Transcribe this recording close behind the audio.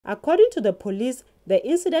According to the police, the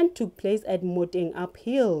incident took place at Moteng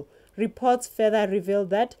Uphill. Reports further reveal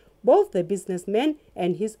that both the businessman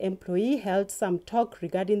and his employee held some talk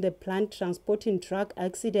regarding the planned transporting truck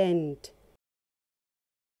accident.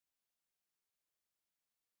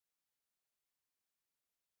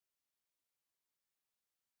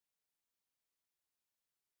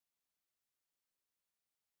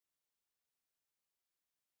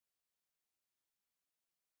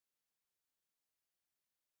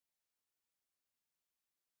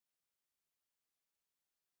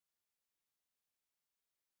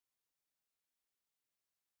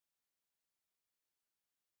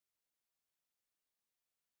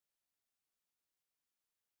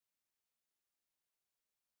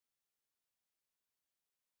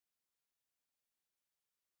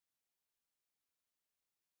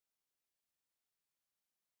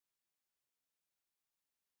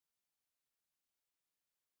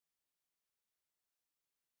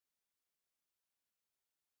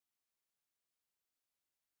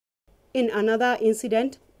 In another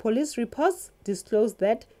incident, police reports disclosed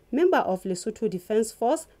that member of Lesotho Defence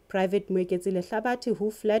Force, Private Moeketsile Hlabati,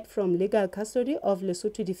 who fled from legal custody of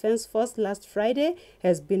Lesotho Defence Force last Friday,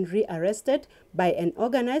 has been rearrested by an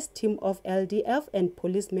organized team of LDF and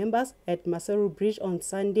police members at Maseru Bridge on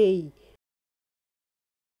Sunday.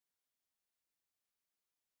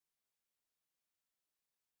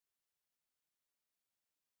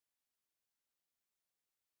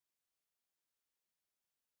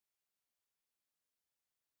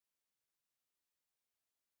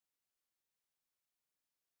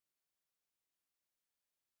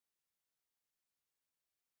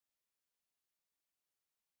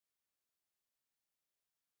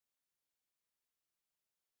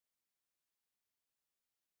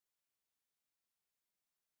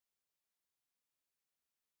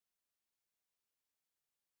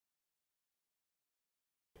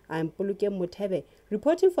 I'm Puluke Motebe,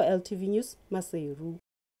 reporting for LTV News, Maseru.